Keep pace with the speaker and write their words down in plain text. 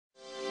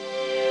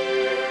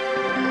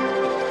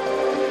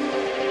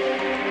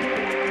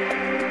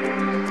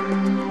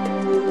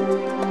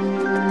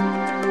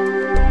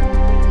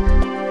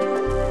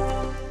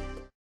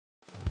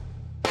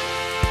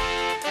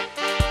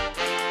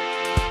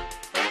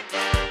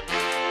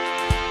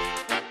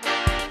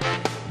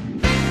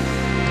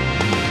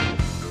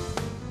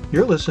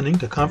You're listening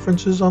to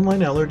Conferences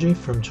Online Allergy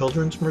from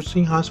Children's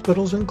Mercy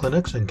Hospitals and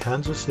Clinics in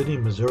Kansas City,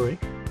 Missouri.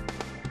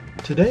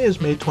 Today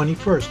is May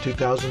 21st,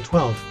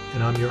 2012,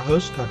 and I'm your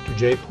host, Dr.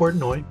 Jay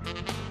Portnoy.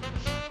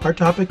 Our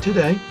topic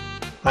today,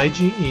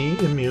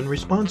 IgE immune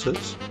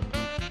responses.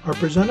 Our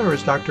presenter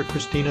is Dr.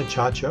 Christina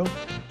Ciaccio.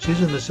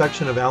 She's in the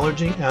section of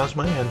Allergy,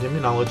 Asthma, and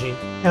Immunology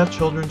at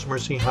Children's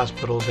Mercy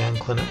Hospitals and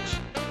Clinics.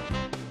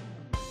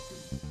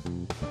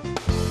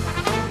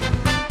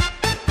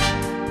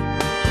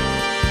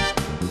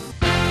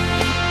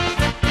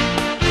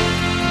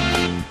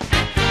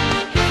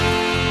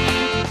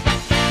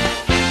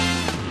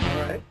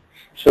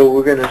 So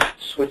we're going to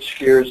switch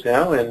gears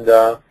now, and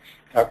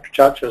Dr.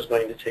 Ciaccio is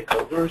going to take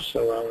over.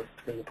 So I'll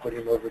turn the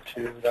podium over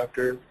to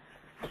Dr.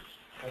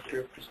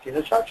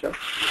 Christina Ciaccio.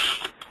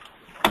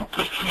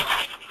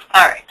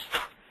 All right.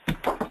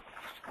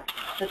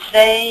 So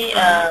today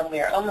we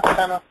are almost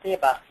done with the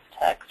above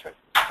text.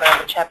 We're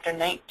on to chapter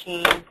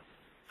 19.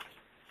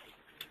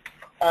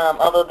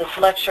 Although this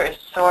lecture is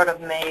sort of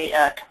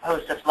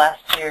composed of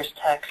last year's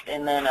text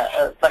and then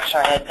a lecture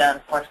I had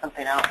done for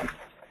something else,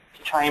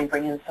 to try and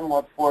bring in some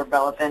more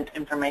board-relevant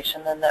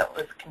information than that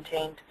was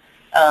contained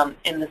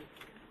in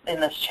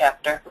this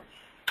chapter.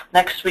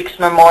 Next week's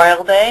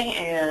Memorial Day,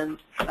 and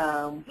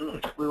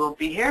we will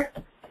be here.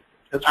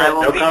 That's right.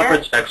 No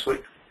conference next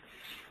week.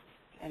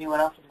 Anyone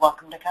else is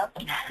welcome to come.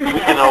 We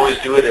can always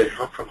do it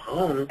from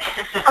home.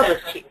 I'll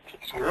just cheat.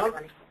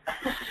 On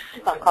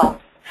call.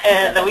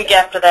 And the week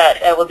after that,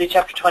 we'll do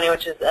chapter 20,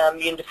 which is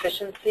immune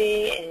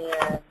deficiency,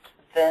 and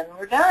then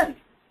we're done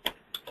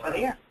for the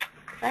year.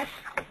 Right?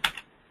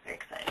 Very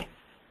exciting.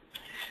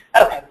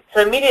 Okay,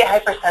 so immediate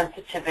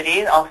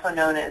hypersensitivity, also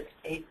known as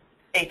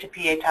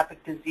atopy, atopic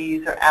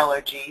disease, or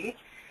allergy,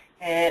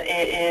 and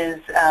it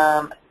is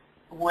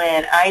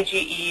when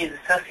IgE is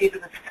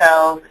associated with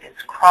cells,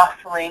 it's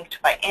cross-linked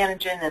by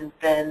antigen, and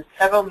then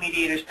several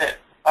mediators that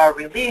are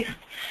released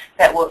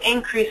that will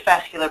increase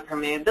vascular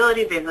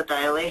permeability,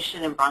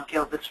 vasodilation, and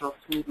bronchial visceral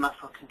smooth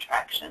muscle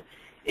contraction.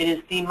 It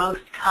is the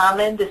most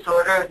common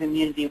disorder of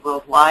immunity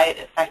worldwide,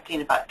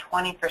 affecting about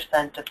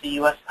 20% of the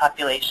U.S.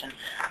 population.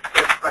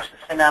 Of course, the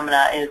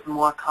phenomena is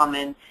more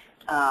common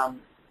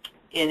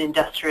in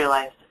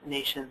industrialized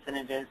nations than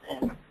it is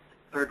in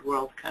third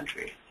world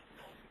countries.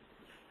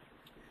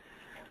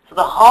 So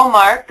the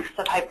hallmarks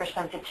of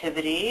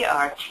hypersensitivity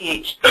are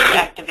Th2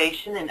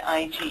 activation and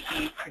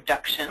IgE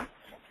production.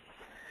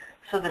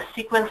 So the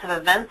sequence of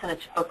events in a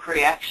typical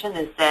reaction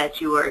is that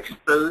you are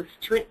exposed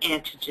to an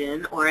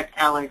antigen or an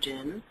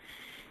allergen.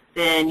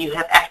 Then you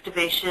have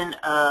activation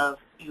of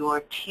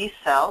your T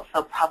cell,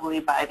 so probably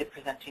by the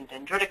presenting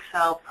dendritic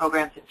cell,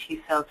 programs the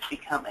T cell to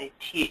become a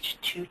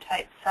Th2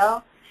 type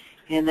cell.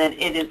 And then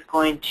it is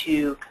going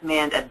to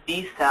command a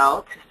B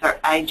cell to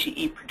start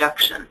IgE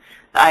production.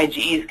 The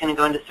IgE is going to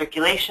go into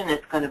circulation.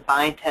 It's going to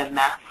bind to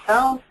mast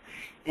cells.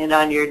 And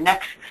on your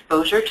next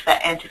exposure to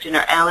that antigen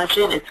or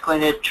allergen, it's going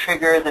to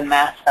trigger the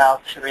mast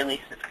cell to release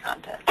its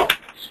content.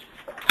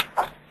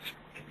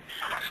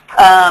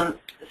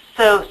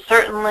 So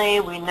certainly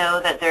we know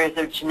that there is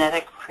a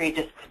genetic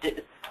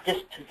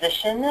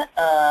predisposition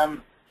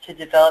to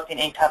developing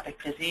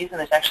atopic disease, and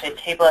there's actually a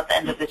table at the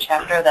end of the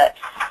chapter that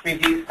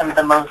reviews some of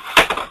the most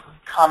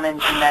common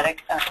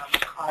genetic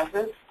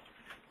causes.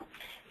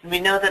 We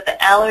know that the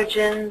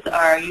allergens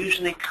are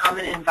usually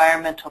common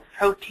environmental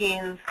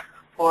proteins,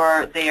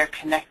 or they are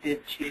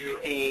connected to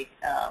a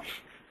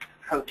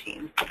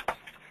protein.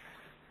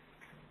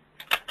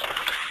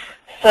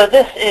 So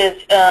this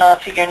is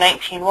figure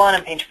 19.1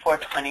 on page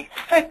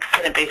 426,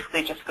 and it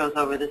basically just goes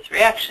over this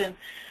reaction.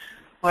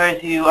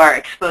 Whereas you are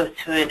exposed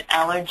to an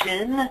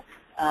allergen,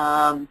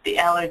 the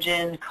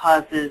allergen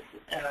causes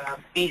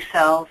B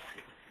cells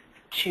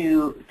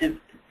to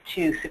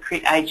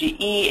secrete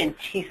IgE and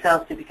T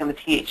cells to become a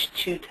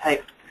Th2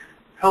 type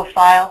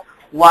profile.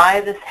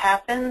 Why this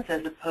happens,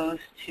 as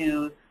opposed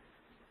to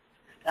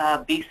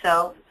B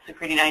cells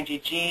secreting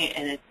IgG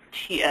and a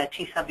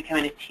T cell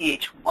becoming a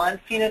Th1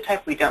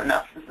 phenotype, we don't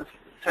know. This is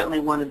certainly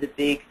one of the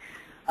big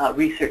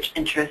research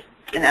interests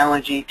in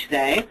allergy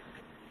today.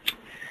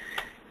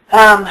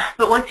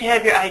 But once you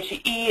have your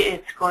IgE,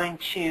 it's going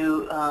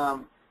to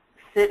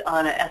sit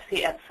on a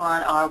Fc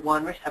epsilon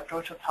R1 receptor,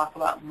 which we'll talk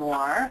about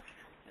more.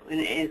 It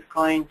is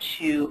going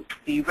to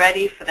be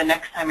ready for the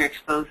next time you're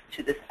exposed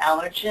to this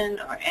allergen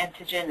or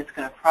antigen. It's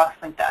going to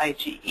cross-link the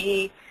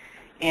IgE,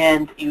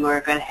 and you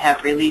are going to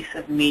have release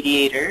of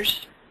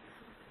mediators,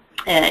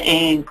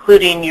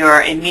 including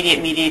your immediate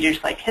mediators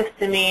like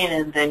histamine,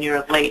 and then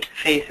your late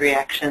phase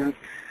reactions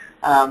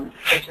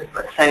such as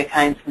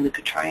cytokines and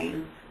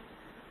leukotrienes.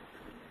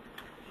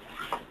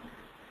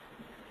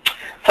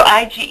 So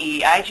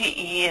IgE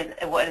is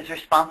what is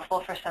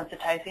responsible for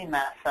sensitizing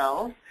mast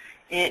cells.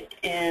 It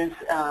is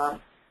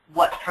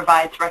what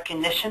provides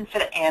recognition for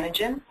the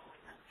antigen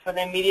for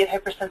the immediate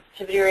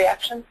hypersensitivity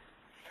reaction.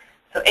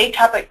 So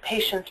atopic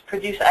patients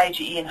produce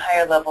IgE in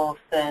higher levels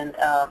than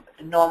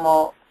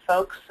normal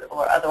folks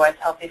or otherwise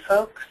healthy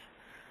folks,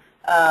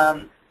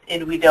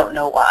 and we don't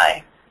know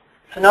why.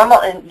 So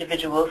normal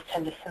individuals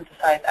tend to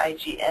synthesize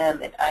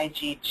IgM and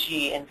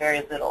IgG and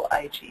very little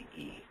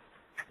IgE.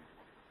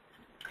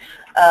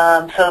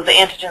 So the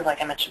antigens,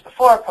 like I mentioned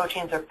before,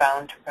 proteins are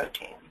bound to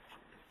proteins.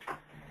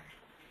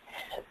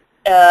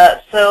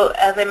 So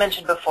as I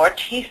mentioned before,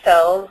 T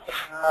cells,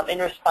 in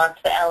response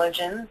to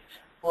allergens,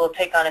 will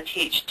take on a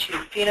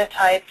Th2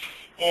 phenotype,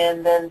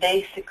 and then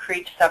they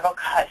secrete several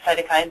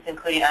cytokines,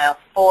 including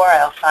IL-4,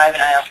 IL-5, and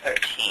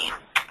IL-13.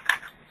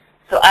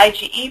 So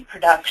IgE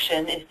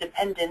production is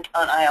dependent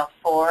on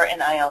IL-4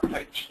 and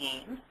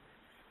IL-13.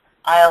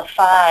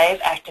 IL-5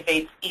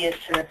 activates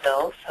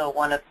eosinophils, so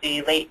one of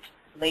the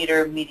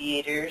later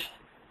mediators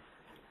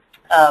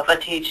of a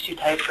Th2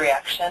 type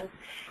reaction.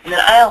 And then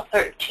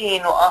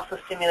IL-13 will also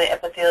stimulate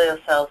epithelial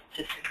cells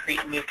to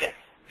secrete mucus.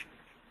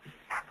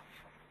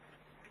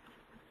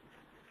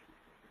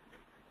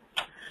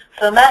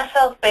 So mast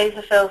cells,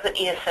 basophils, and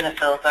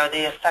eosinophils are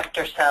the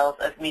effector cells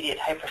of immediate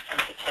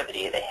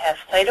hypersensitivity. They have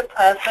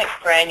cytoplasmic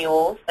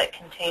granules that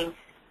contain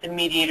the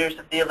mediators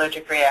of the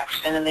allergic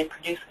reaction, and they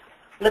produce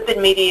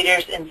lipid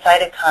mediators and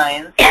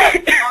cytokines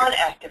upon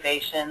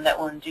activation that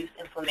will induce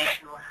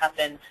inflammation will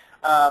happen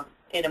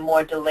in a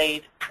more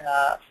delayed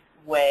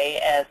way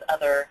as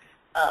other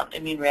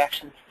immune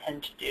reactions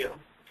tend to do.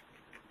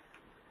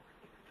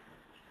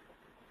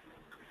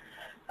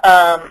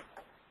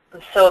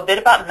 So a bit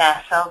about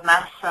mast cells.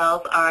 Mast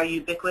cells are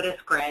ubiquitous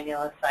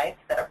granulocytes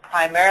that are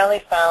primarily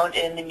found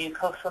in the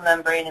mucosal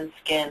membrane and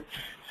skin,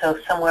 so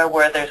somewhere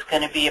where there's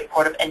going to be a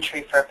port of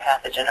entry for a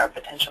pathogen or a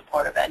potential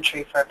port of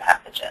entry for a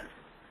pathogen.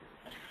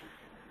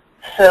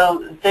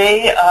 So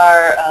they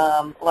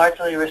are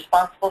largely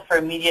responsible for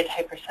immediate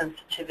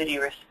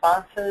hypersensitivity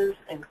responses,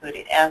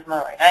 including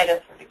asthma,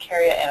 rhinitis,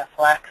 urticaria,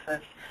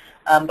 anaphylaxis.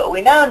 But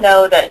we now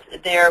know that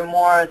they're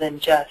more than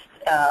just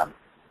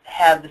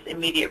have this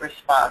immediate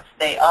response.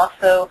 They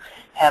also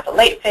have a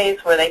late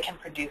phase where they can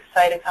produce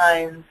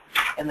cytokines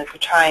and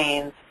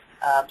leukotrienes,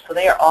 so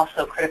they are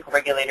also critical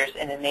regulators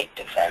in innate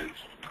defense,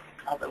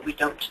 although we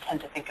don't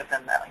tend to think of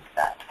them like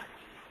that.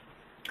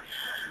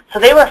 So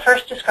they were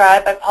first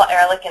described by Paul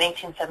Ehrlich in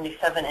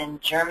 1877 in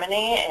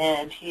Germany,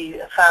 and he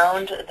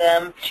found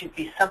them to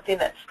be something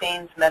that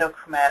stains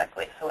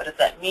metachromatically. So what does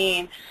that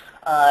mean?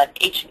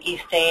 H and E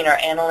stain or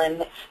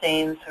aniline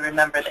stains. So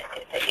remember that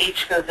the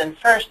H goes in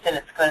first, and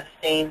it's going to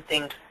stain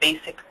things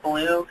basic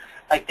blue,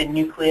 like the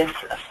nucleus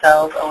of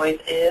cells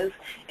always is.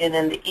 And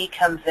then the E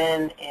comes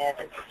in, and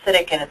it's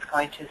acidic, and it's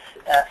going to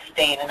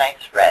stain a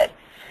nice red.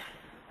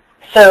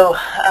 So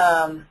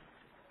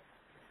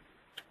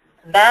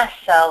mast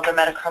cells are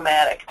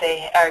metachromatic.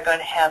 They are going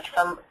to have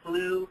some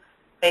blue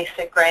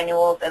basic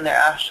granules, and they're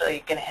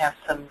actually going to have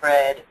some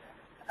red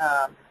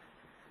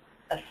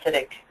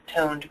acidic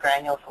toned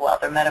granules as well.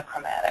 They're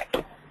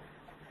metachromatic.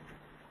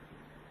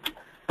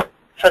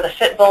 For the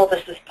fit bowl,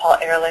 this is Paul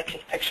Ehrlich.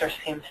 His picture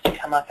seems to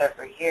come up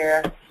every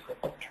year.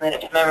 Commit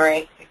it to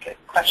memory. Good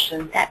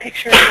question. That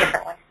picture is a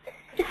different one.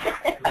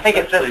 I think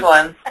it's this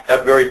one.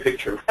 That very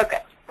picture. Okay.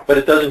 But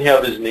it doesn't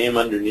have his name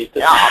underneath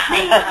it. Oh, We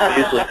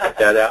usually cut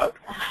that out.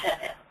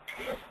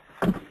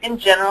 In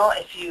general,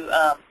 if you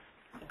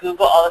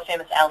Google all the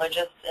famous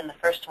allergists, and the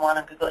first one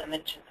on Google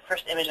Image, the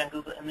first image on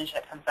Google Image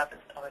that comes up is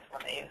always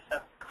one they use. So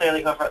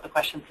clearly, whoever wrote the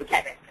questions did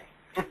that.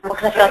 Well,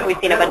 because I feel like we've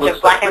seen a bunch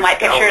of black and white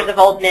pictures of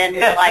old men,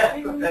 like,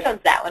 who's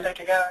that one?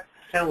 Kind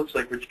of looks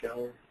like Rich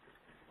Gower.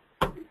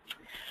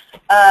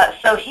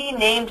 So he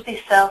named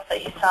these cells that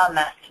he saw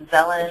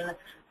Mastzellen.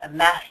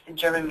 Mast in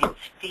German means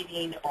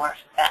feeding or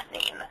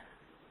fattening.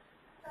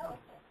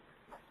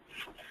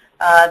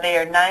 They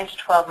are 9 to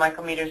 12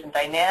 micrometers in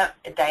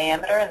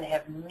diameter, and they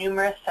have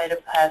numerous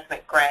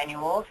cytoplasmic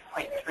granules,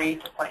 0.3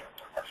 to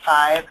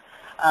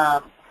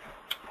 0.5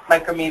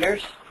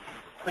 micrometers,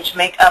 which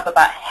make up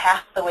about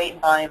half the weight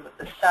and volume of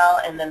the cell,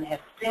 and then they have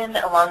thin,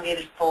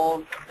 elongated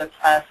folds of the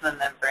plasma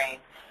membrane,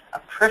 a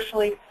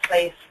peripherally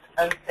placed,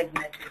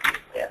 unsegmented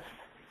nucleus.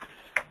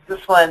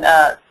 This one,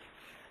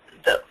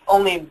 the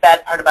only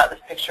bad part about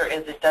this picture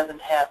is it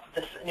doesn't have,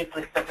 this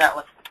nucleus does not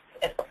look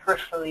as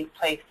peripherally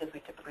placed as we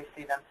typically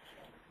see them.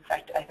 In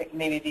fact, I think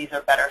maybe these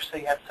are better, so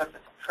you have sort of a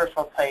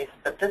peripheral place.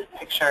 But this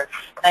picture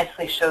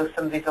nicely shows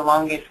some of these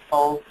elongated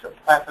folds of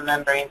plasma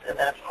membranes, and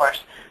then, of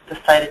course, the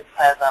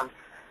cytoplasm,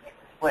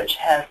 which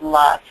has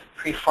lots of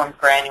preformed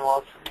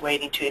granules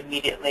waiting to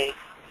immediately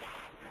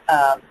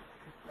come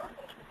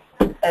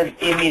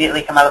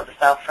out of the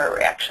cell for a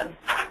reaction.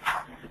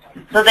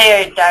 So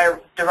they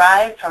are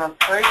derived from a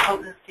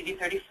pluripotent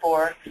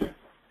CD34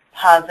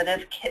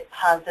 positive, KIT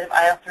positive,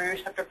 IL-3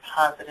 receptor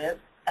positive,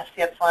 Fc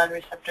epsilon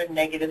receptor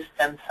negative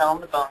stem cell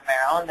in the bone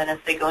marrow, and then as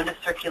they go into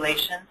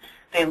circulation,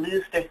 they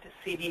lose their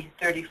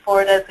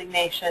CD34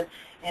 designation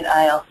in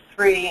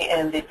IL-3,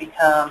 and they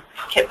become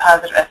KIT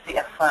positive, Fc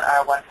epsilon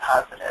R1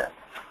 positive.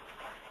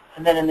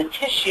 And then in the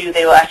tissue,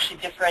 they will actually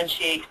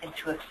differentiate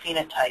into a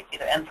phenotype,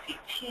 either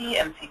MCT,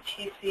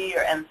 MCTC,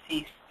 or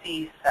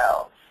MCC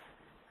cells.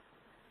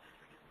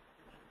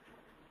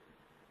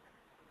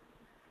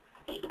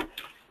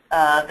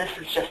 This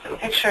is just a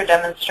picture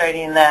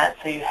demonstrating that.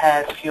 So you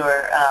have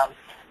your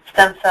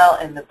stem cell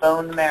in the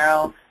bone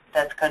marrow,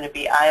 That's going to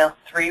be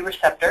IL-3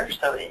 receptor,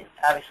 so it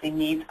obviously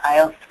needs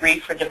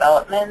IL-3 for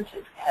development.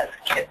 It has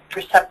KIT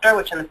receptor,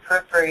 which in the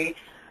periphery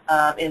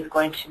is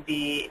going to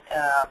be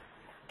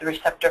the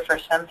receptor for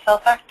stem cell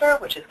factor,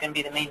 which is going to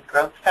be the main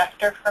growth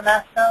factor for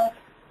mast cells.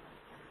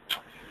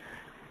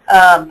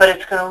 But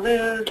it's going to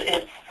lose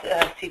its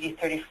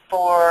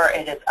CD34,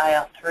 it is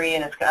IL-3,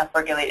 and it's going to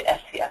upregulate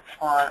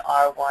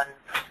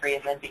Fc-epsilon-R1-3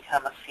 and then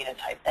become a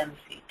phenotype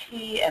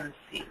MCT,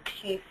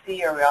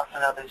 MCTC, or we also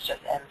know there's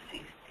just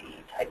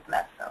MCC-type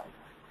mast cells.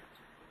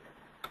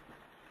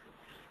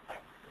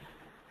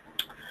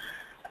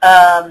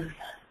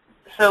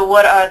 So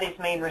what are these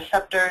main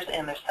receptors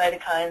and their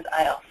cytokines?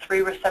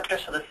 IL-3 receptor,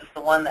 so this is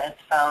the one that is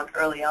found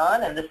early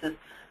on, and this is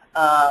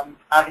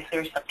obviously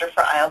a receptor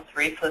for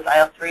IL-3, so this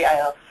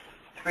IL-3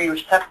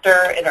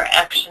 receptor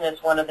interaction is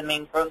one of the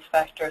main growth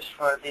factors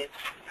for the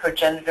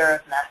progenitor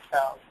of mast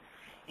cells.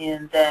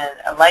 And then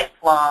a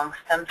lifelong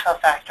stem cell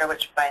factor,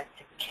 which binds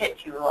to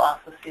KIT. You will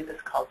also see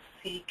this called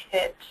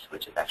c-KIT,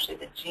 which is actually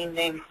the gene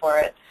name for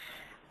it,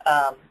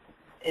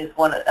 is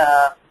one of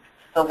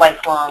the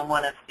lifelong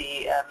one of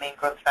the main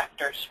growth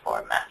factors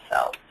for mast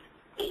cells.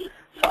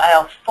 So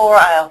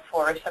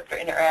IL-4 receptor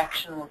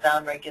interaction will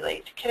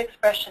downregulate KIT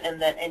expression and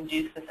then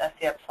induce this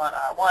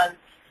Fc-epsilon-R1.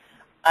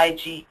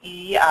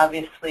 IgE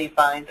obviously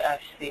binds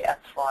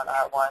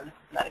Fc-epsilon-R1,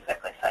 not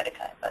exactly a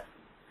cytokine, but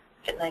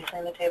fit nicely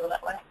in the table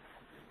that way.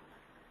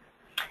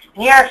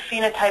 And here are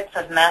phenotypes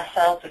of mast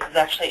cells. This is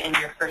actually in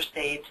your first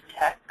aid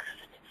text.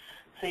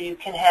 So you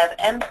can have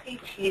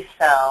MCT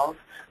cells,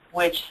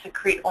 which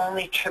secrete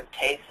only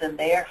tryptase, and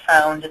they are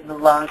found in the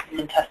lungs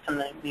and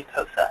intestinal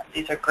mucosa.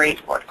 These are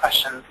great board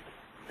questions,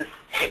 this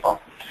table.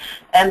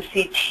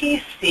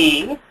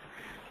 MCTC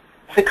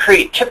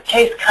secrete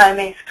tryptase,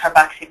 chymase,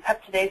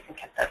 carboxypeptidase, and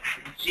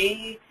cathepsin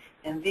G,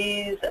 and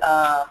these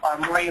are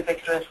more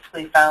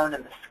ubiquitously found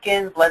in the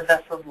skin, blood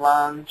vessels,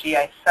 lung,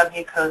 GI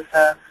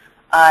submucosa,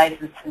 eyes,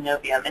 and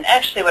synovium. And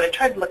actually what I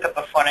tried to look up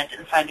before and I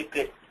didn't find a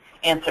good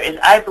answer is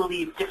I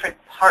believe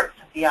different parts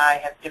of the eye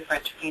have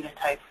different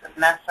phenotypes of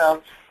mast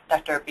cells.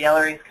 Dr.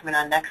 Biellery is coming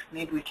on next.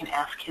 Maybe we can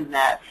ask him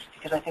that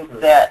because I think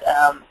that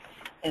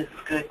is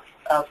good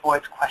for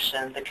its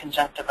question, the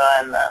conjunctiva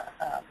and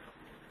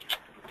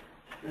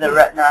the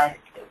retina.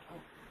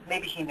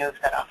 Maybe he knows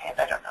that offhand.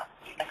 I don't know.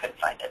 I couldn't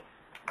find it.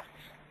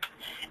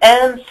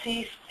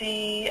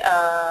 MCC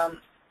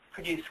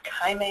produce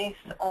chymase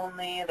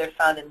only. They're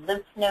found in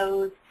lymph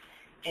nodes,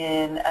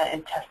 in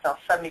intestinal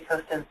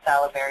submucosa, and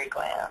salivary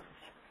glands.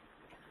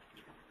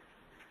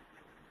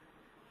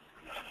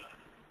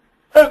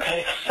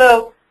 Okay,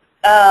 so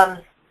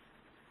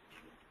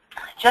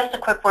just a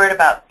quick word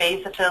about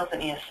basophils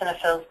and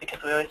eosinophils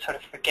because we always sort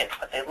of forget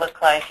what they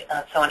look like.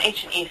 So in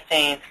H&E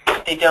stains,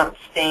 they don't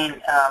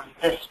stain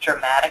this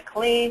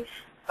dramatically,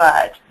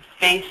 but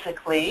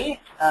basically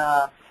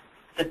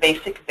the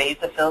basic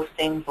basophils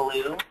stain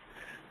blue.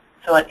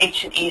 So in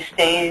H&E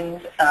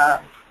stains,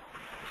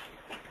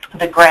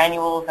 the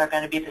granules are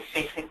going to be this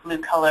basic blue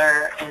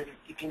color, and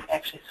you can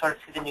actually sort of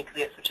see the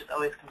nucleus, which is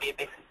always going to be a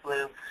basic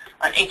blue.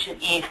 On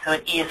H&E, so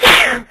an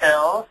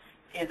eosinophil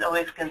is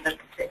always going to,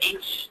 the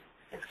H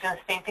is going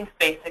to stain things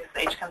basic. So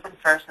the H comes in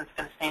first, and it's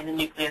going to stain the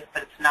nucleus,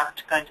 but it's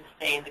not going to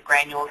stain the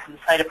granules and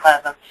the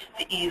cytoplasm.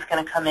 The E is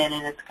going to come in,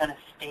 and it's going to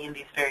stain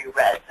these very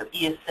red. So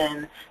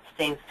eosin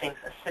stains things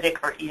acidic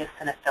or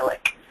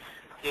eosinophilic.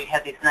 So you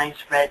have these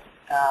nice red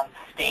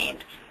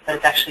stained, but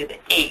it's actually the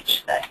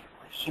H, the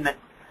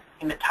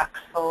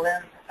hematoxylin,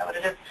 is that what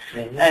it is?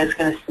 Mm-hmm. Is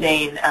going to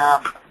stain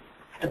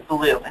the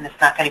blue, and it's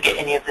not going to get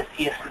any of this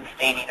eosin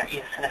staining or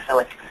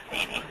eosinophilic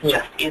staining,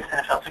 just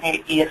eosinophils. We're going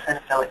to get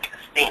eosinophilic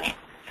staining.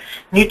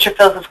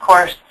 Neutrophils, of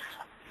course,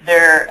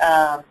 their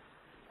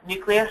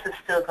nucleus is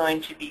still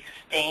going to be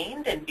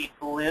stained and be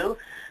blue,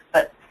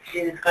 but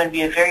it is going to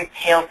be a very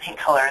pale pink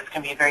color. It's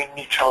going to be very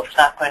neutral. It's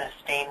not going to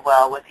stain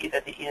well with either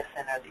the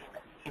eosin or the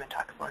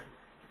hematoxylin.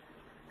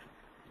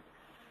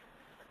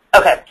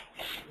 Okay,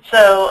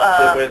 so...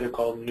 That's why they're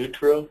called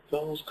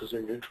neutrophils, because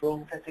they're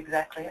neutral? That's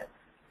exactly it.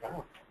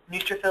 Wow.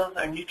 Neutrophils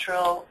are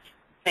neutral,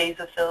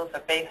 basophils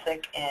are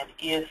basic, and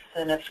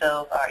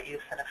eosinophils are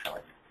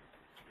eosinophilic.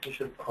 You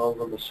should call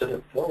them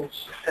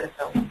acidophils.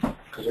 Acidophils.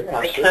 Because they're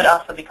They acid. could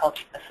also be called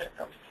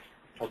acidophils.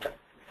 Okay.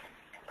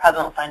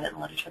 Probably won't find it in the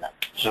literature,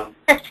 though. No.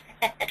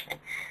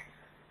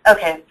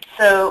 Okay,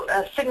 so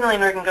signaling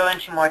we're going to go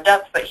into more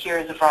depth, but here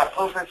is a broad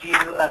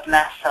overview of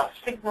mast cell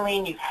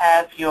signaling. You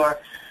have your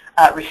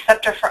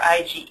receptor for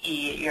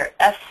IgE, your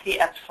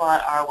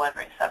Fc-epsilon-R1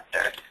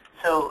 receptor.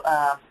 So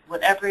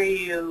whenever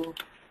you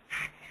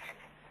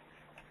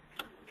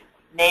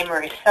name a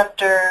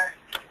receptor,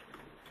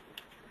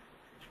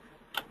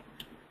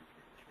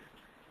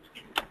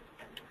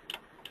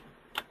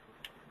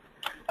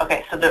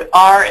 okay, so the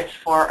R is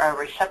for a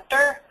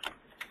receptor.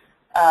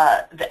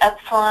 The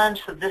epsilon,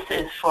 so this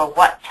is for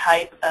what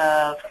type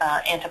of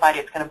antibody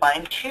it's going to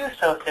bind to.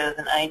 So if there's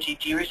an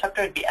IgG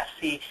receptor, it would be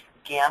Fc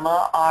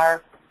gamma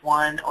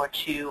R1 or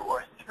 2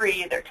 or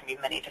 3. There can be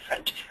many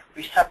different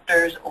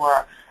receptors,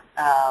 or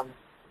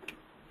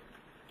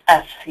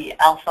Fc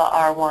alpha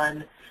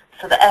R1.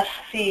 So the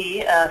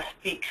Fc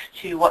speaks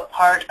to what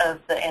part of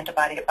the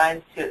antibody it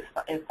binds to.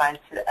 It binds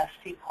to the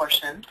Fc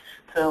portion.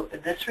 So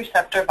this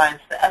receptor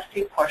binds to the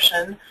Fc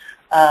portion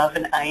of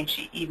an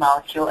IgE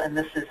molecule, and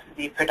this is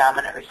the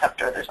predominant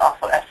receptor. There's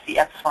also Fc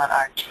epsilon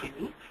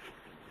R2.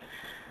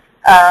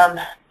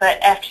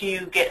 But after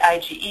you get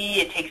IgE,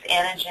 it takes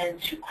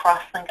antigen to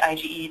cross-link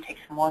IgE. It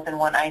takes more than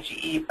one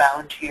IgE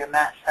bound to your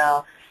mast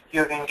cell.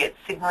 You're going to get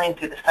signaling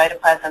through the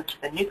cytoplasm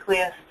to the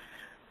nucleus,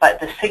 but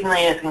the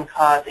signaling is going to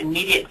cause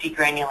immediate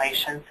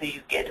degranulation, so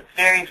you get a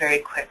very, very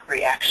quick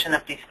reaction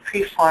of these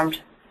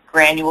preformed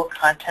granule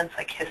contents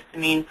like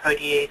histamine,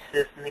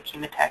 proteases, and the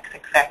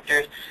chemotaxic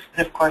factors.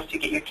 And of course, you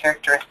get your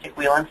characteristic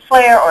wheel and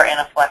flare or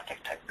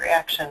anaphylactic type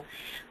reaction.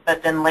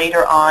 But then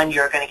later on,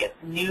 you're going to get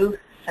new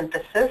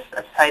synthesis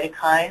of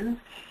cytokines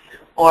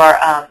or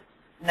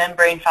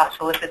membrane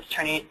phospholipids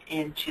turning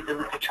into the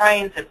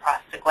leukotrienes and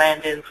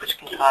prostaglandins, which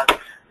can cause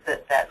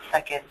that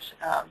second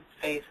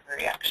phase of the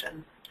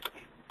reaction.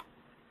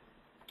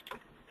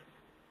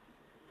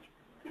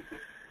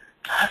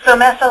 So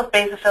mast cells,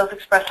 basophils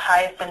express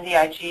high affinity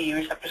IgE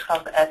receptors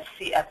called the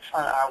Fc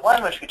epsilon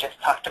R1, which we just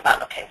talked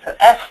about. Okay, so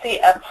Fc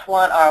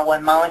epsilon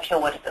R1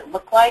 molecule, what does it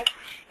look like?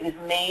 It is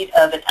made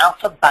of an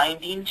alpha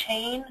binding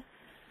chain,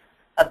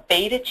 a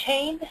beta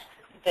chain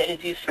that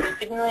is used for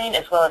signaling,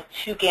 as well as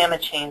two gamma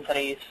chains that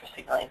are used for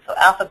signaling. So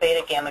alpha,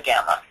 beta, gamma,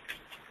 gamma.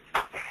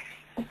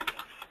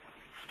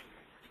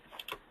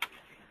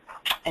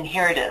 And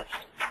here it is.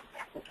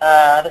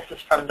 This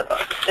is from the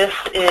book. This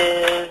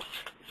is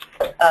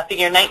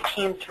figure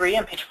 19.3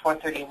 on page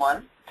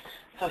 431.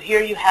 So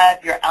here you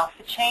have your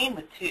alpha chain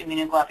with two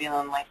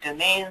immunoglobulin-like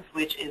domains,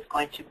 which is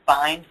going to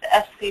bind the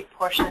Fc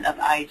portion of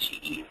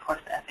IgE. Of course,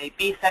 the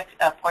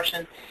FAB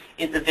portion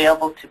is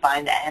available to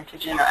bind the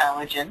antigen or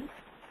allergen.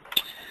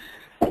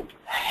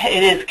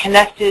 It is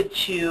connected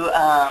to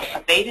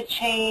a beta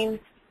chain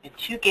and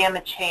two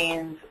gamma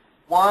chains.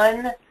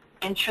 One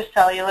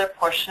intracellular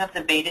portion of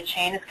the beta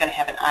chain is going to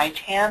have an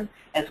ITAM,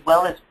 as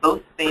well as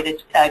both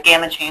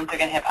gamma chains are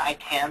going to have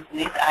ITAMs, and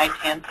these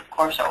ITAMs, of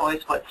course, are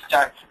always what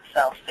starts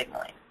cell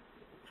signaling.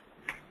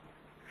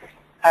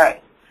 All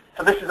right,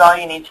 so this is all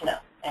you need to know,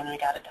 and we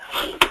got it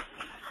done.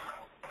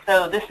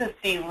 So this is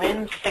the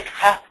Lin-6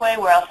 pathway.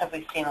 Where else have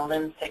we seen a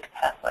Lin-6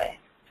 pathway?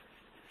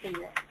 In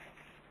the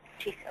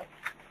T cells.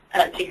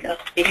 T cells.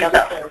 B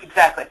cells.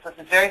 Exactly. So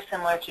it's very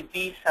similar to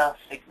B cell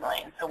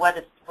signaling. So what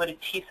do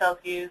T cells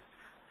use?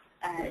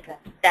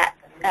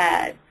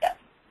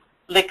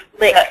 Lick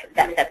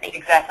that thing.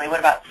 Exactly. What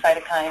about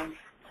cytokines?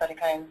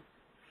 Cytokine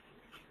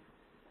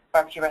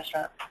barbecue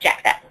restaurant?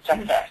 Jack that.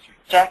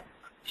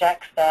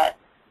 Jack that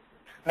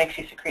makes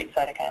you secrete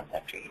cytokines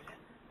after you eat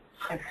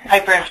it.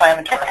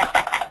 Hyper-inflammatory.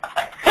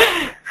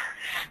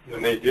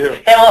 And they do.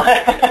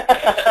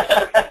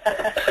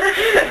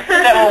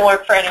 That won't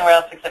work for anywhere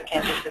else except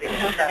Kansas City.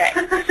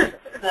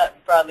 It's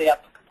not broadly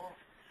applicable.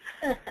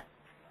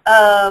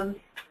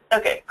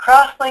 Okay,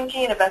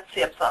 cross-linking of Fc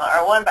epsilon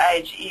R1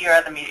 by IgE or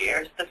other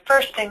mediators. The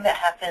first thing that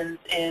happens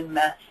in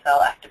mast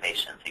cell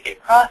activation. So you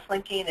get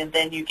cross-linking, and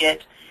then you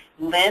get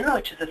Lin,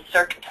 which is a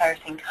circ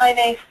tyrosine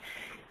kinase.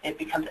 It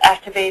becomes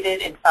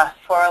activated and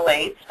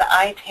phosphorylates the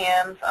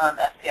ITAMs on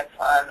Fc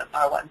epsilon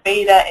R1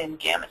 beta and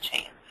gamma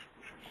chains.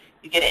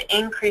 You get an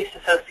increased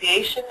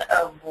association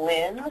of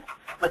Lin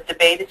with the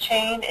beta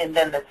chain, and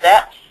then the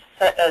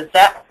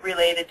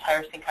ZAP-related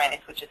tyrosine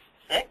kinase, which is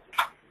SYK,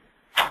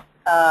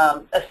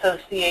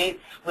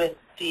 associates with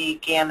the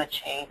gamma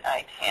chain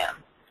ITAM.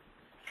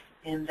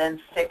 And then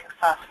SYK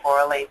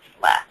phosphorylates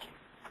LAT.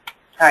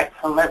 All right,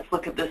 so let's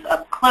look at this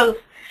up close.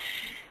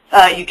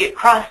 You get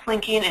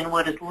cross-linking, and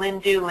what does Lin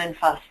do? Lin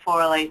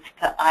phosphorylates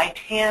the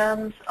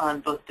ITAMs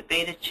on both the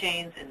beta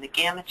chains and the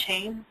gamma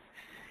chains.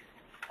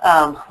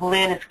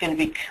 Lin is going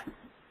to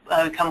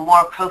become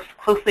more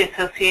closely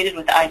associated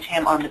with the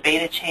ITAM on the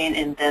beta chain,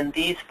 and then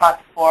these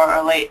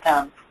phosphorus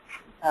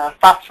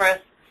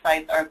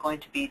sites are going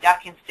to be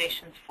docking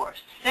stations for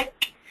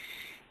SYK,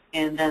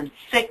 and then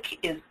SYK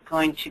is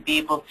going to be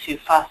able to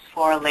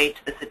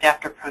phosphorylate this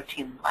adapter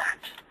protein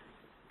LAT.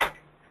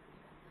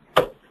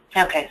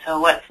 Okay, so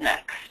what's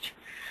next?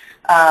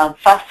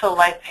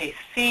 Phospholipase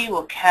C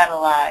will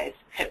catalyze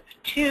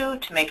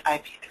PIP2 to make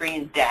IP3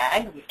 and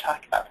DAG. We've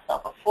talked about this all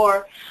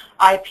before.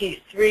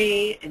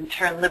 IP3 in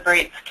turn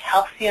liberates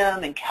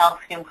calcium, and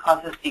calcium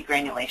causes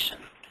degranulation.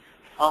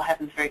 This all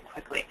happens very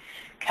quickly.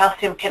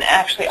 Calcium can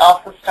actually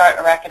also start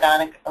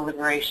arachidonic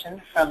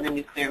liberation from the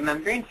nuclear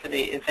membrane for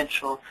the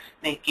eventual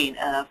making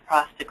of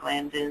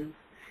prostaglandins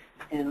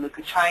and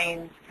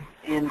leukotrienes,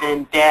 and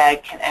then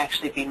DAG can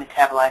actually be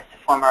metabolized to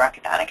form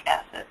arachidonic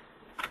acid.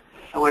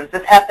 So where does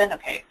this happen?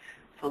 Okay,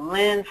 so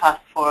Lin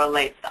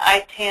phosphorylates the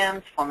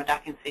ITAMs, form a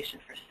docking station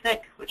for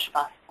SYK, which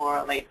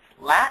phosphorylates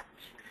LAT.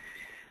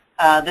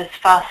 This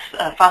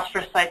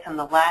phosphorus sites on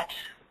the LAT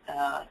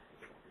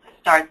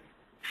start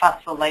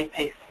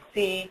phospholipase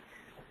C,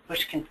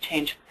 which can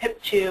change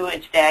PIP2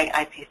 into DAG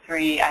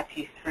IP3.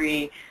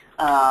 IP3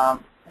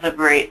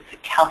 liberates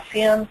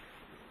calcium,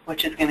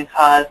 which is going to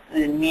cause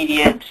an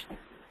immediate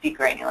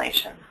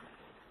degranulation.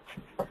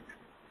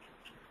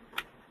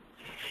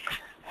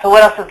 So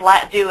what else does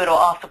LAT do? It'll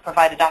also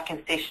provide a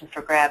docking station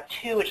for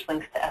GRAB2, which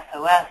links to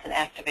SOS and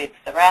activates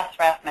the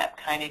RAS-RAF-MAP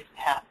kinase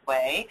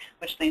pathway,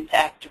 which leads to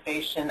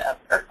activation of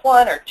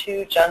ERK1 or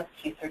 2 Jun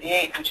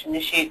C38, which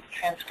initiates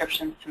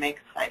transcriptions to make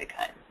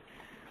cytokines.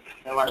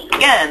 So once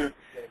again,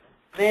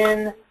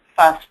 Lin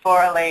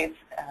phosphorylates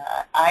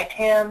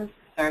ITAMs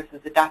serves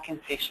as a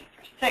docking station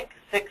for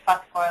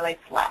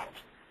 6-phosphorylates LAT.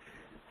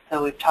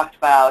 So we've talked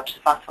about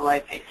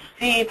phospholipase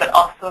C, but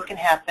also what can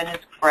happen is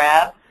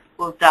GRAB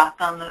will dock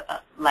on the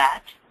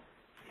LAT.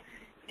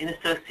 In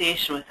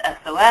association with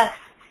SOS,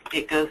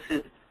 it goes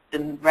through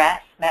the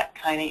RAS-MAP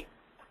kinase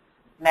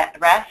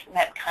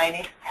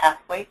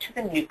pathway to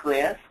the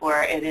nucleus,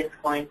 where it is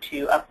going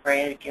to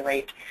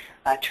upregulate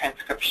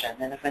transcription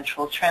and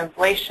eventual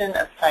translation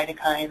of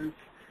cytokines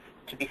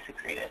to be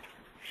secreted.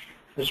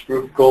 This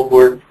Rube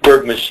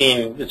Goldberg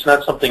machine, it's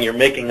not something you're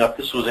making up.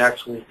 This was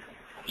actually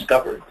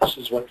discovered. This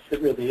is what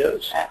it really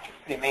is. That's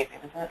pretty amazing,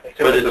 isn't it?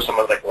 So this is some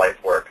of like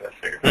life work, I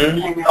figured.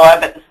 Oh, I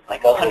bet this is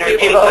like 100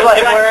 people's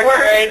life work,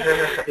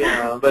 right?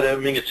 Yeah, but I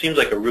mean, it seems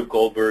like a Rube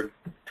Goldberg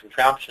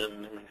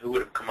contraption. I mean, who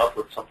would have come up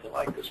with something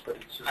like this? But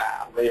it's just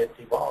the way it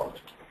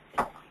evolved.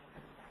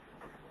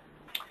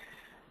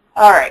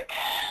 All right.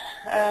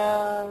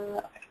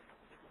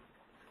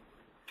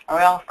 Are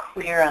we all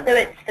clear on So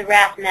that? it's the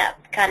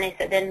RAS-MAP kinase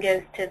that then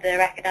goes to the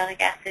arachidonic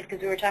acid, because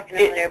we were talking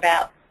earlier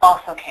about.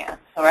 Also can.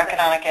 So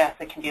arachidonic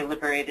acid can be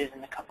liberated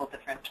in a couple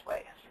different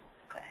ways.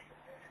 Okay.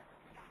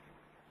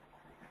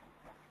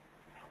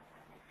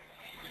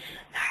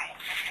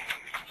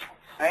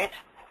 All right?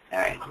 All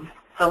right.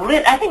 So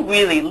Lin, I think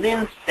really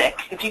Lin's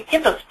sick. If you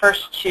get those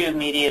first 2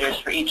 mediators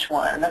for each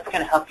one, that's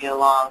going to help you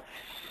along.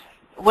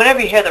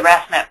 Whenever you hear the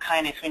RAS-MAP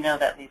kinase, we know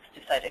that leads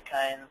to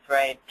cytokines,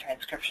 right?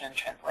 Transcription,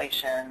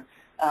 translation.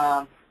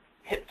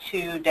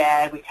 HIP2,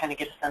 DAG, we kind of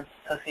get a sense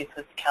associated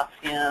with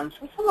calcium.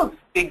 So some of those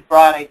big,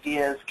 broad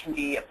ideas can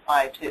be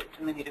applied to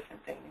many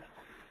different things.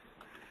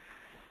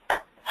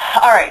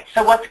 All right,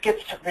 so what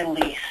gets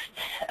released?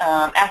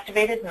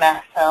 Activated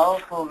mast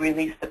cells will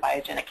release the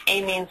biogenic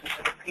amines, which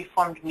are the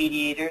preformed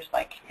mediators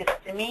like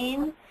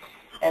histamine,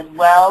 as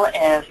well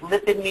as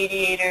lipid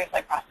mediators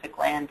like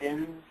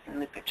prostaglandins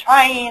and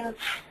leukotrienes.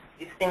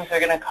 These things are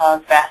going to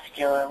cause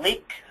vascular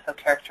leak, so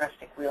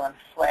characteristic wheal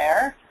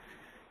flare.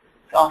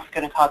 It's also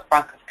going to cause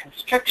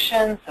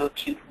bronchoconstriction, so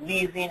acute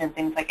wheezing and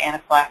things like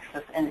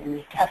anaphylaxis and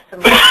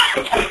intestinal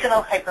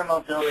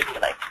hypermobility,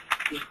 like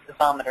the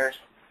vomiters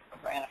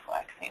or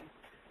anaphylaxis.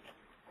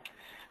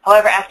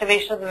 However,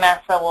 activation of the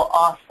mast cell will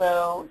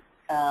also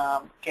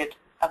get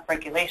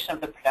upregulation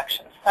of the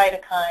production of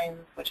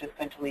cytokines, which is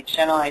going to lead to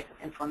generalized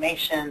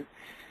inflammation.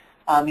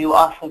 You will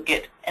also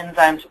get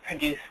enzymes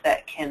produced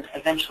that can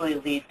eventually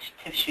lead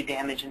to tissue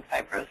damage and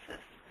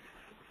fibrosis.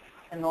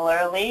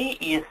 Similarly,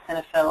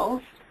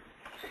 eosinophils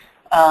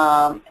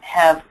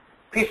have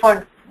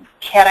preformed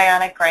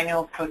cationic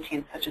granule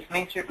proteins such as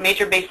major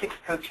basic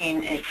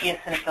protein and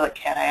eosinophilic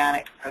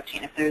cationic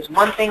protein. If there's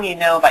one thing you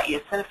know about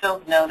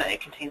eosinophils, know that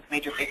it contains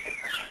major basic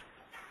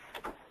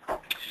protein.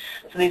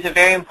 So these are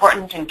very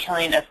important in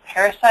killing of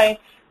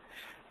parasites.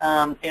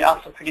 It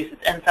also produces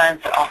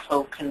enzymes that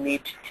also can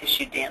lead to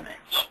tissue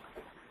damage.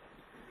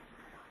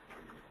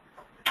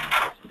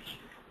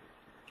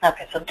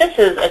 Okay, so this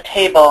is a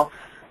table.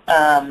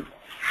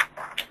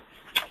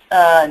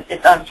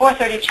 It's on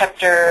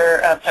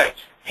 430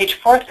 page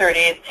 430,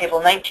 it's table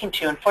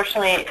 19.2.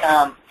 Unfortunately,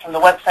 from the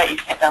website you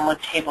can't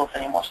download tables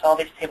anymore, so all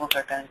these tables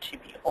are going to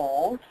be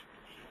old.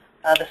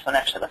 This one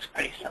actually looks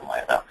pretty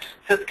similar though.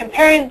 So it's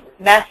comparing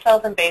mast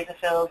cells and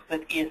basophils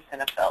with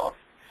eosinophils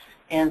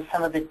and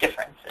some of the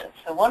differences.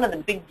 So one of the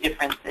big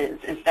differences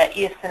is that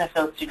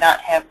eosinophils do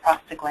not have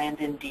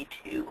prostaglandin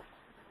D2.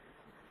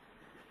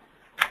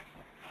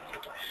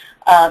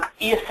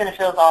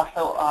 Eosinophils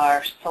also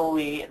are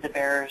solely the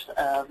bearers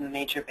of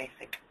major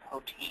basic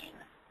protein.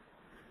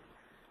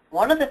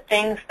 One of the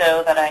things,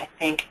 though, that I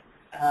think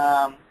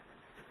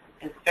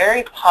is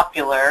very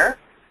popular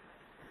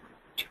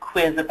to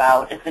quiz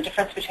about is the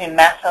difference between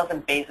mast cells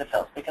and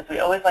basophils, because we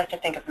always like to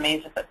think of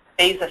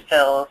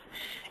basophils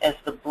as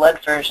the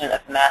blood version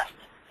of mast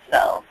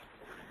cells.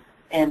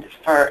 And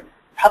for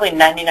probably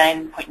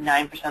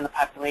 99.9% of the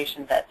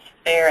population, that's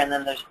fair, and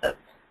then there's the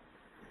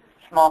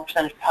small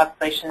percentage of the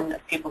population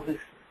of people who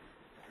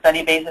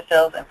study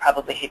basophils and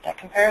probably hate that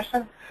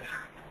comparison.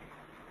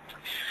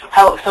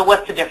 So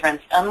what's the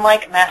difference?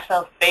 Unlike mast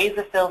cells,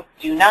 basophils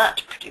do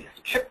not produce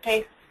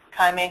tryptase,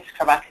 chymase,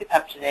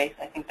 carboxypeptidase.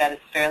 I think that is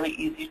fairly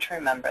easy to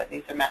remember.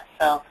 These are mast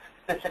cell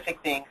specific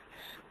things.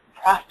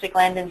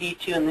 Prostaglandin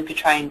D2 and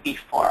leukotriene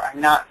B4 are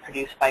not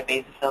produced by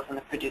basophils and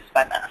they're produced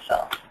by mast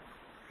cells.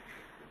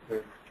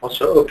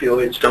 Also,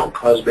 opioids don't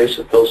cause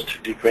basophils to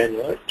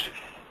degranulate.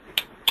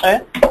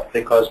 Okay.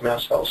 They cause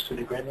mast cells to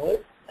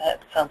degranulate.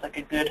 That sounds like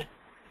a good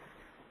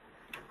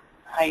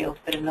high-yield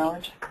bit of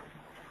knowledge.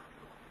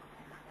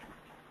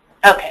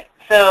 Okay,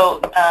 so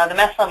the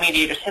mast cell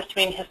mediators,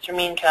 histamine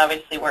can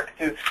obviously work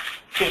through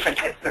 2 different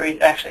types of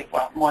actually,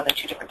 well, more than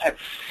 2 different types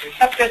of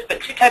receptors,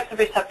 but 2 types of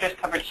receptors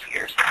covered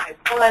here. So type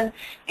 1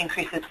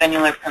 increases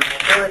venular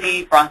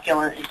permeability,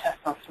 bronchial and intestinal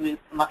maximal smooth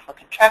muscle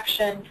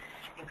contraction,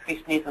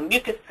 increased nasal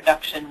mucus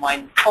production,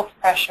 widened pulse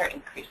pressure,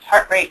 increased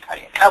heart rate,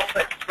 cardiac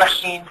output,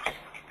 flushing,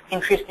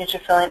 increased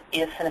neutrophil and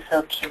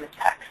eosinophil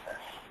chemotaxis.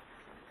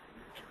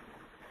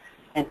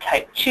 And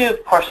type 2,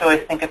 of course,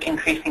 always think of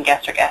increasing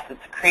gastric acid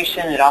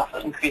secretion. It also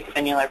increases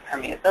venular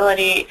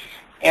permeability,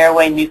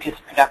 airway mucus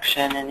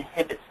production, and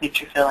inhibits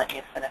neutrophil and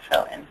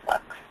eosinophil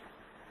influx.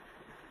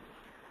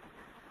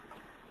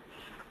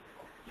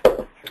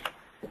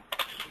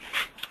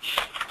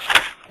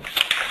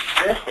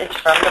 This is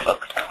from the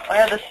book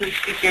somewhere. This is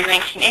figure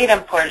 19.8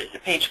 on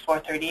page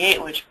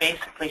 438, which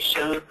basically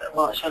shows,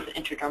 well, it shows the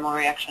intradermal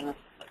reaction. This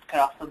could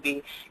also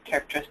be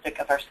characteristic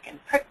of our skin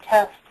prick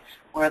test,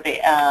 where the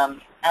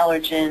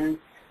allergen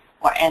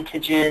or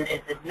antigen is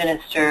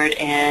administered,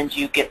 and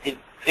you get the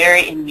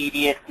very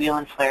immediate wheel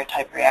and flare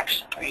type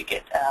reaction, where you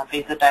get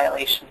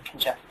vasodilation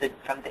congested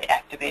from the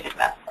activated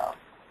mast cells.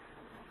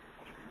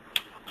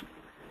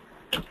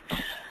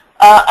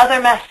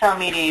 Other mast cell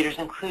mediators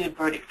include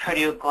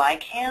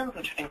proteoglycans,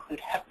 which would include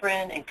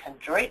heparin and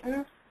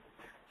chondroitin.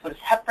 So what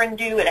does heparin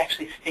do? It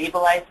actually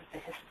stabilizes the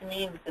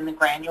histamine within the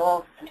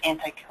granules. It's an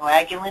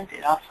anticoagulant.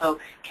 It also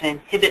can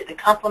inhibit the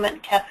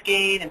complement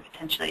cascade and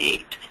potentially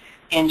aid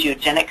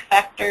angiogenic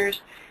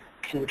factors.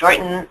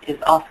 Chondroitin is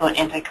also an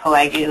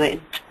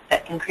anticoagulant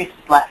that increases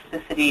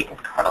elasticity in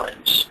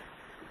cartilage.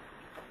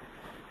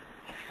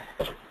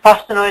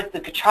 Prostanoids,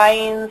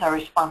 leukotrienes, are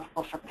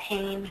responsible for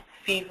pain,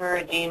 fever,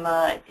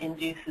 edema. It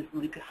induces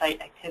leukocyte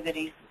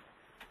activity.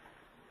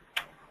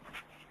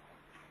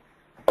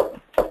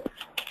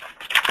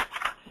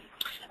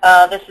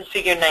 This is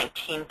figure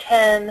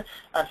 1910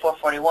 on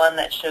 441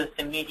 that shows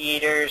the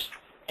mediators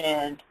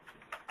and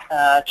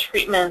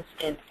treatments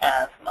in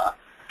asthma.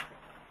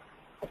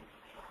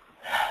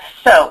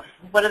 So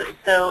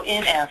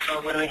in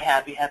asthma, what do we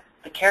have? We have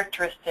the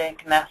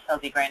characteristic mast cell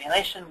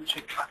degranulation, which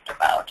we talked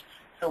about.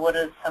 So what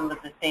are some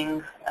of the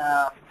things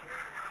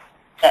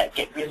that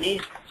get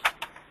released?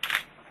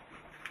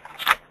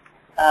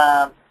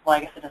 Well, I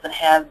guess it doesn't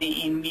have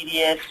the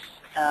immediate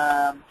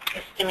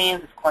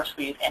histamines. Of course,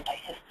 we use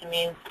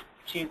antihistamines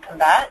to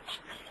combat.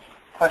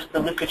 Of course, the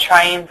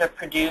leukotrienes are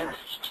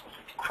produced.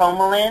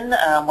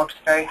 Chromalin works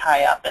very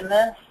high up in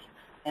this.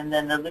 And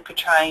then the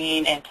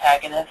leukotriene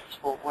antagonists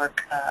will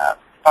work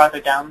farther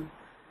down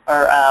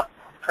or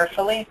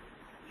peripherally.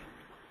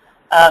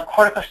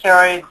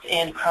 Corticosteroids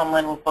and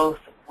chromalin will both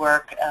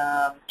work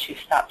to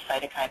stop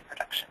cytokine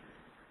production.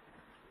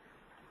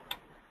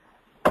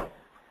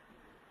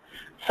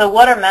 So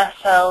what are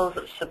mast cells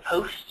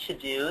supposed to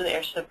do?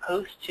 They're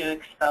supposed to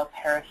expel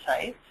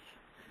parasites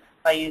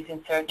by using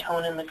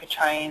serotonin,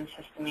 leukotrienes,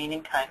 histamine,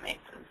 and chimases.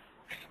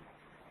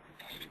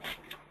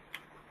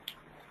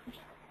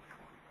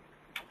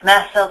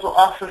 Mast cells will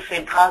also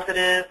stay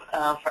positive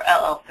for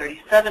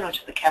LL37, which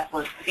is the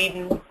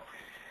cathelicidin.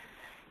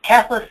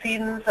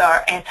 Cathelicidins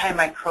are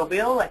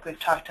antimicrobial, like we've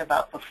talked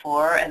about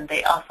before, and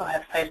they also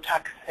have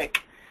cytotoxic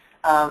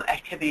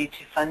activity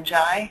to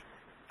fungi,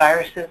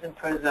 viruses, and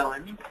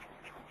protozoans.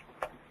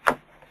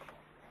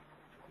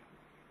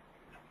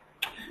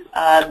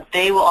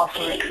 They will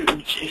also recruit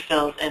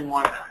neutrophils and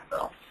more mast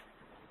cells.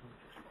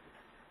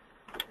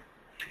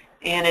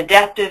 In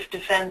adaptive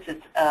defense,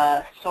 it's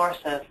a source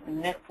of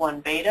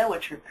NIP1 beta,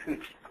 which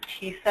recruits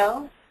T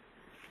cells.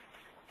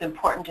 It's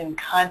important in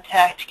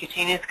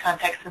cutaneous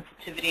contact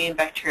sensitivity and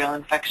bacterial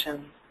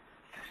infections.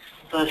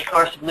 So the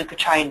source of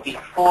leukotriene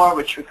B4,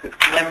 which recruits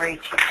memory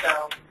T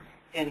cells,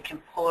 and it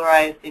can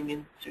polarize the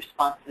immune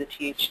response to the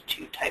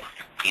Th2 type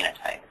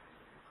phenotype.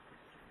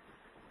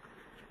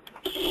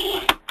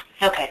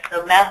 Okay,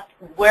 so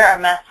where are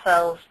mast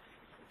cells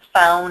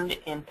found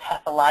in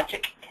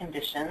pathologic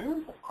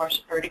conditions? Of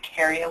course,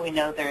 urticaria, we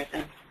know there's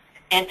an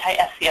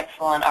anti-Fc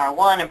epsilon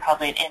R1 and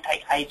probably an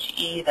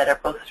anti-IgE that are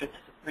both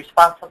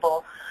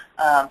responsible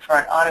for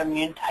an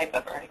autoimmune type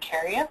of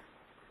urticaria.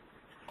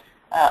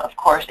 Of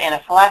course,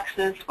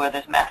 anaphylaxis, where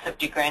there's massive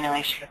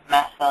degranulation of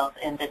mast cells,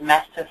 and then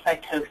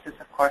mastocytosis,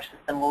 of course, is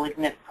the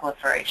malignant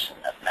proliferation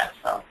of mast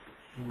cells.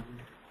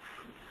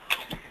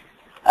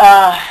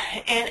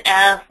 In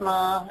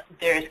asthma,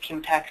 there is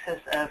chemotaxis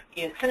of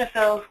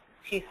eosinophils,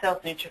 T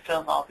cells,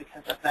 neutrophils, all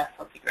because of mast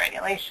cell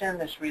degranulation.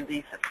 There's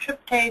release of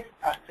tryptase,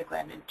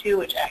 prostaglandin 2,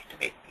 which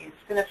activates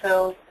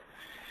eosinophils.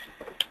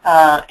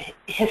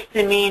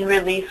 Histamine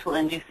release will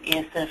induce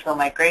eosinophil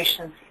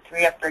migration,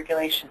 C3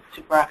 upregulation,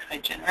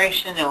 superoxide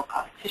generation. It will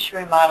cause tissue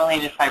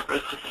remodeling and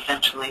fibrosis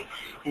eventually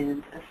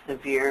in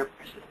severe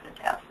persistent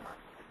asthma.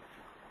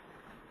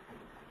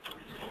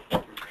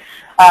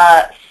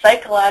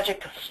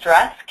 Psychological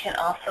stress can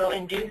also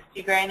induce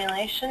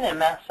degranulation, and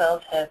mast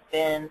cells have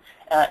been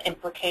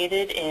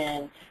implicated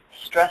in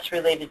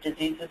stress-related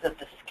diseases of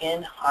the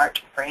skin,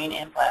 heart, brain,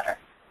 and bladder.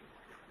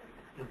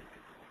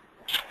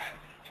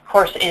 Of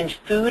course, in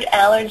food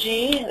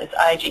allergy, there's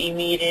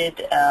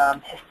IgE-mediated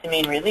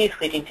histamine release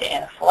leading to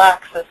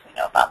anaphylaxis. We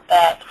know about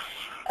that.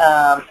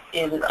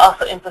 It is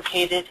also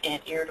implicated in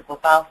irritable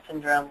bowel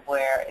syndrome,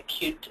 where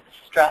acute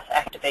stress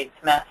activates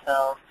mast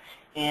cells,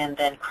 and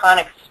then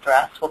chronic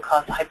stress will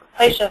cause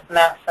hyperplasia of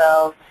mast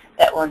cells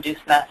that will induce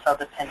mast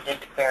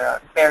cell-dependent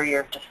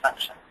barrier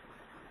dysfunction.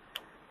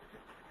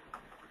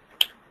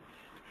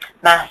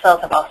 Mast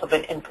cells have also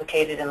been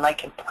implicated in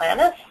lichen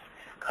planus,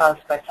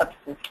 caused by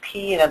substance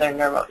P and other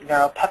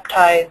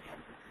neuropeptides.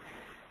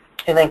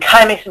 And then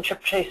chymase and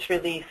tryptase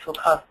release will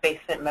cause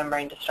basement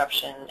membrane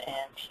disruption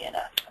and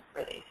TNF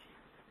release.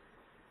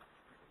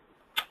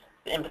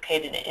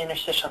 Implicated in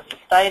interstitial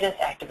cystitis,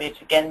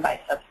 activated again by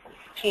substance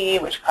P,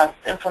 which causes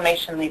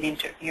inflammation leading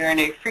to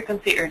urinary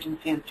frequency,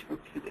 urgency, and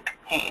suprapubic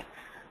pain.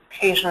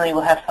 Occasionally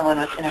we'll have someone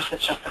with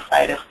interstitial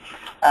cystitis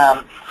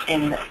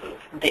in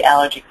the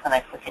allergy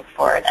clinic looking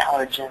for an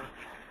allergen.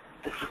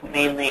 This is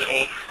mainly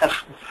a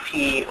substance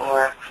P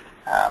or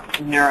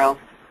neuro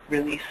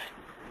release.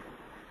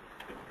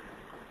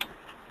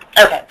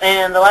 Okay,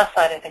 and the last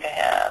slide I think I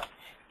have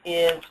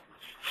is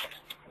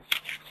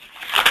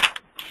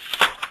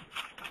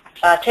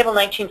Table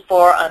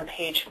 19.4 on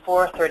page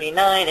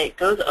 439. It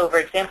goes over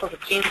examples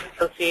of genes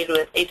associated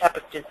with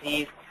atopic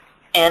disease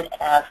and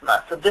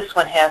asthma. So this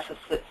one has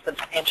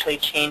substantially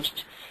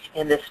changed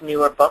in this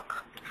newer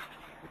book.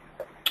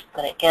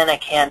 But again, I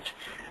can't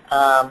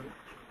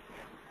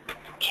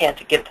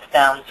get this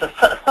down. So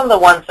some of the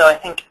ones, though, I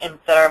think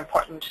that are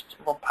important,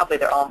 well, probably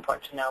they're all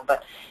important to know,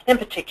 but in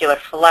particular,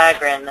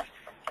 filaggrin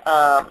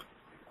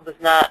was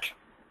not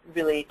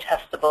really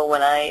testable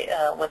when I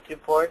went through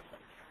boards.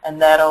 I'm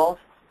that old,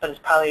 but it's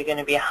probably going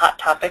to be a hot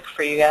topic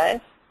for you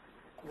guys,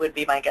 would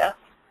be my guess.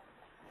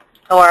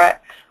 Or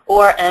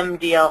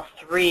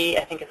MDL3,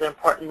 I think is an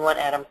important one,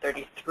 Atom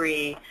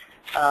 33.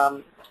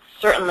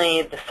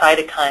 Certainly the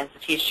cytokines, the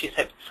Th2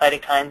 type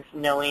cytokines,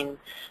 knowing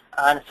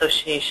an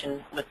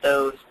association with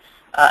those.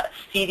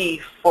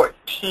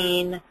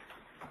 CD14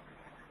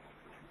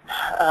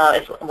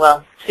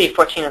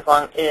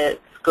 CD14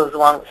 goes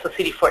along, so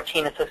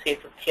CD14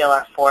 associates with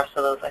TLR4,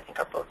 so those I think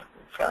are both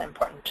fairly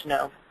important to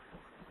know.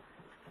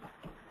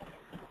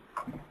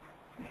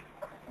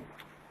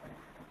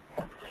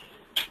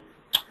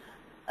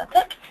 That's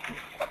it.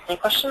 Any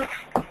questions?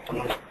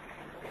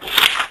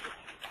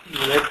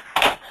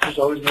 There's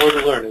always more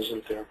to learn,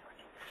 isn't there?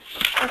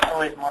 There's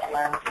always more to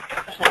learn,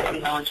 especially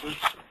in immunology.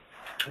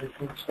 I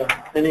think so.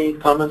 Any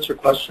comments or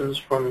questions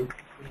from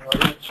the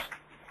audience?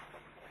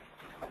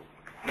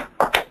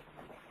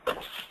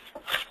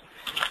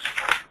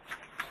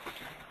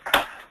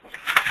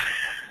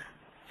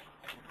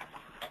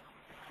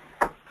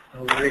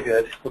 Oh, very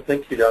good. Well,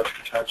 thank you, Dr.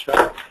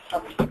 Ciaccio.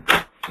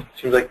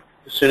 Seems like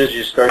as soon as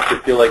you start to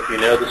feel like you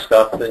know the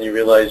stuff, then you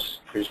realize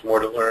there's more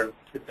to learn.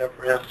 It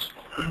never ends.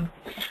 I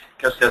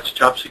guess that's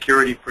job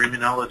security for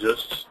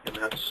immunologists, and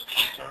that's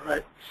all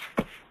right.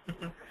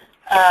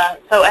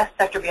 So ask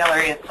Dr.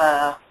 Bieler if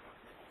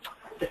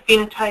the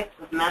phenotypes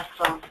of mast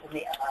cells in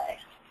the eye.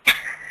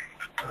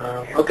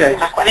 Okay.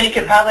 And then you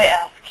could probably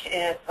ask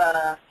if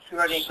who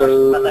wrote any questions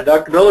So, about that.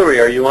 Dr. Billery,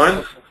 are you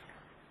on?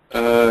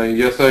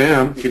 Yes, I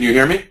am. Can you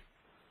hear me?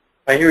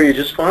 I hear you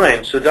just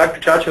fine. So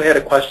Dr. Ciaccio had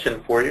a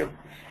question for you.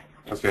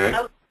 Okay.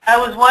 I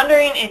was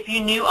wondering if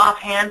you knew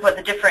offhand what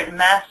the different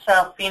mast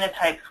cell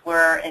phenotypes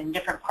were in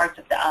different parts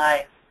of the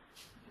eye.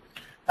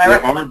 My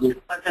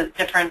recollection was it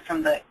different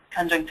from the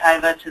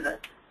conjunctiva to the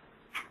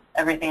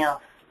everything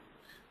else.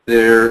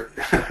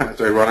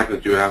 It's ironic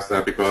that you asked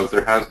that because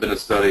there has been a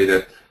study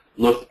that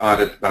looked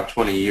at it about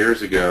 20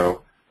 years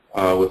ago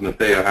with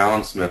Matteo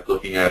Allen Smith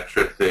looking at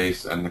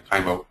tryptase and the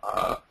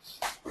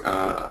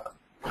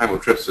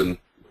chymotrypsin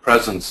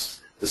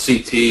presence, the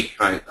CT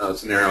kind of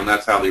scenario, and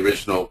that's how the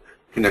original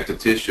connective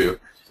tissue.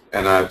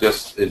 And I've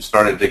just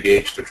started to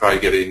gauge to try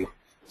getting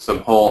some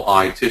whole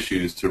eye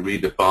tissues to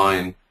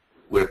redefine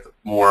with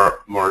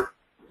more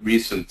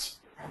recent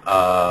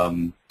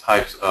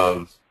types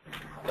of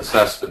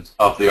assessments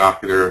of the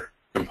ocular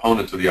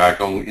components of the eye,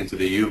 going into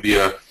the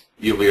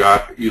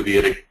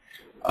uveitic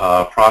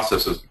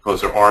processes,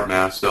 because there are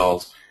mast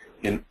cells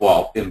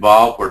involved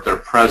or they're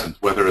present.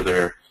 Whether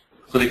they're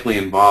clinically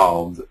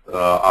involved,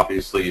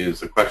 obviously,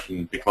 is a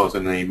question, because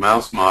in the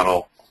mouse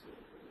model,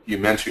 you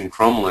mentioned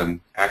cromolyn.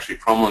 Actually,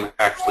 cromolyn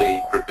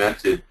actually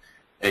prevented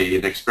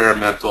an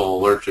experimental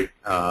allergic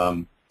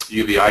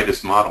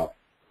uveitis model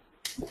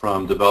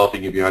from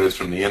developing uveitis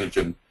from the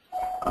antigen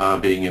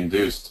being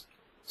induced.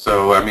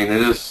 So, I mean,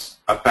 it is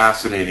a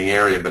fascinating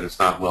area, but it's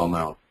not well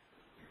known.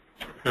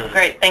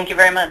 Great, thank you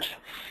very much.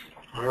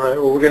 All right,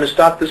 well, we're going to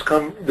stop this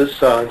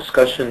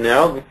discussion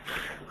now.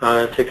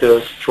 Take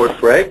a short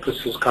break.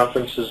 This is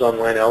Conferences on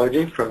Lyme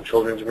Allergy from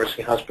Children's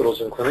Mercy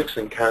Hospitals and Clinics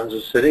in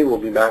Kansas City. We'll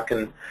be back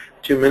in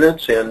 2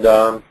 minutes and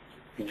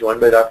be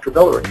joined by Dr.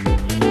 Billery.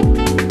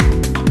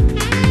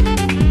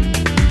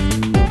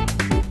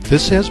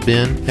 This has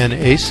been an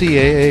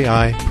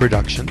ACAAI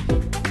production.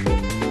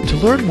 To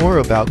learn more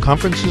about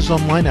Conferences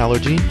on Lyme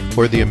Allergy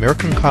or the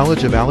American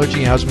College of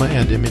Allergy, Asthma,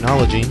 and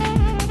Immunology,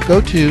 go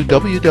to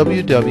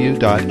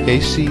www.acaai.org.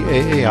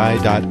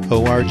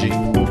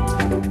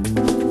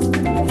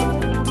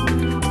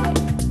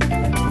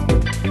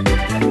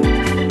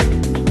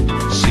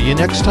 See you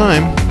next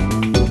time.